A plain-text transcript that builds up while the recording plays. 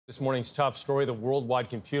This morning's top story, the worldwide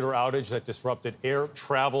computer outage that disrupted air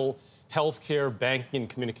travel, healthcare, banking, and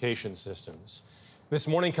communication systems. This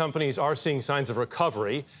morning, companies are seeing signs of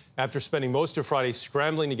recovery after spending most of Friday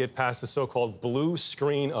scrambling to get past the so-called blue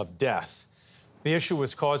screen of death. The issue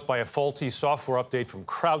was caused by a faulty software update from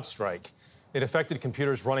CrowdStrike. It affected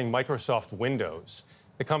computers running Microsoft Windows.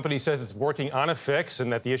 The company says it's working on a fix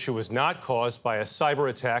and that the issue was not caused by a cyber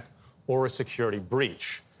attack or a security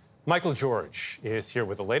breach. Michael George is here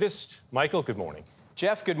with the latest. Michael, good morning.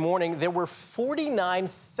 Jeff, good morning. There were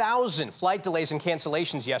 49,000 flight delays and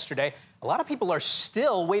cancellations yesterday. A lot of people are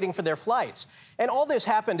still waiting for their flights. And all this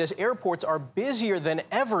happened as airports are busier than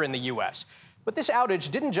ever in the U.S. But this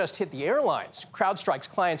outage didn't just hit the airlines. CrowdStrike's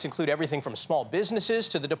clients include everything from small businesses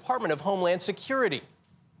to the Department of Homeland Security.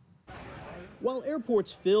 While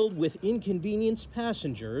airports filled with inconvenienced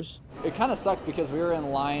passengers, it kind of sucked because we were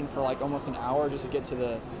in line for like almost an hour just to get to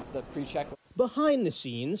the pre-check. Behind the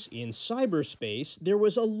scenes, in cyberspace, there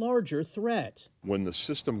was a larger threat. When the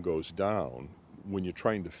system goes down, when you're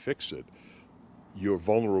trying to fix it, you're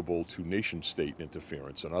vulnerable to nation-state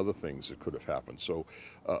interference and other things that could have happened. So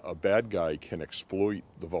a bad guy can exploit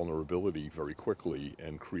the vulnerability very quickly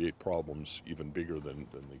and create problems even bigger than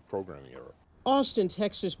the programming error. Austin,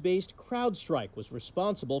 Texas-based CrowdStrike was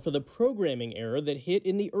responsible for the programming error that hit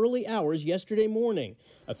in the early hours yesterday morning,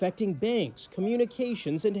 affecting banks,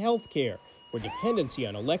 communications, and healthcare, where dependency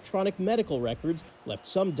on electronic medical records left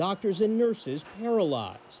some doctors and nurses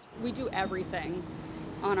paralyzed. We do everything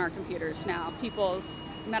on our computers now, people's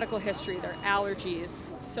medical history, their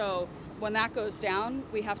allergies. So when that goes down,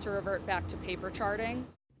 we have to revert back to paper charting.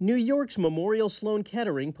 New York's Memorial Sloan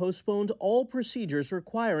Kettering postponed all procedures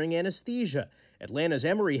requiring anesthesia. Atlanta's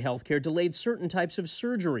Emory Healthcare delayed certain types of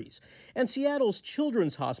surgeries. And Seattle's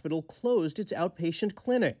Children's Hospital closed its outpatient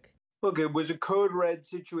clinic. Look, it was a code red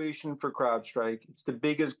situation for CrowdStrike. It's the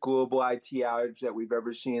biggest global IT outage that we've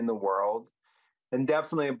ever seen in the world, and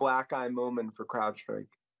definitely a black eye moment for CrowdStrike.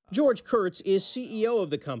 George Kurtz is CEO of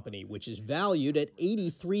the company, which is valued at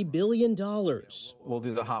 $83 billion. We'll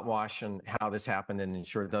do the hot wash on how this happened and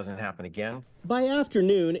ensure it doesn't happen again. By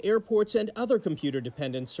afternoon, airports and other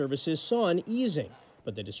computer-dependent services saw an easing,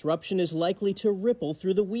 but the disruption is likely to ripple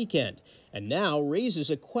through the weekend, and now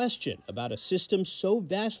raises a question about a system so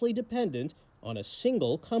vastly dependent on a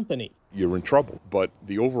single company. You're in trouble, but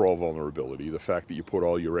the overall vulnerability, the fact that you put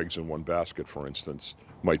all your eggs in one basket, for instance,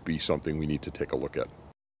 might be something we need to take a look at.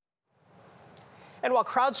 And while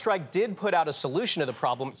CrowdStrike did put out a solution to the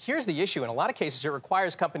problem, here's the issue. In a lot of cases, it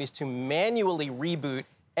requires companies to manually reboot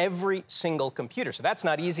every single computer. So that's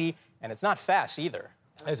not easy, and it's not fast either.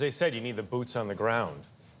 As they said, you need the boots on the ground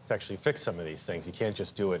to actually fix some of these things. You can't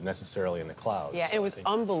just do it necessarily in the cloud. Yeah, so it was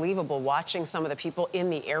unbelievable watching some of the people in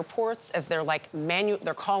the airports as they're like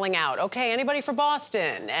they're calling out, okay, anybody for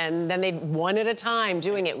Boston? And then they one at a time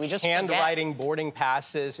doing it. We just handwriting boarding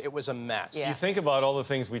passes. It was a mess. Yes. You think about all the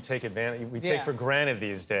things we take take for granted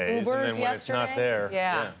these days, Ubers and then when yesterday? It's not there.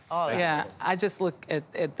 Yeah. Oh, yeah. I just look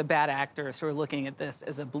at the bad actors who are looking at this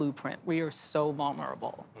as a blueprint. We are so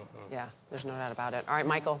vulnerable. Yeah, there's no doubt about it. All right,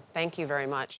 Michael, thank you very much.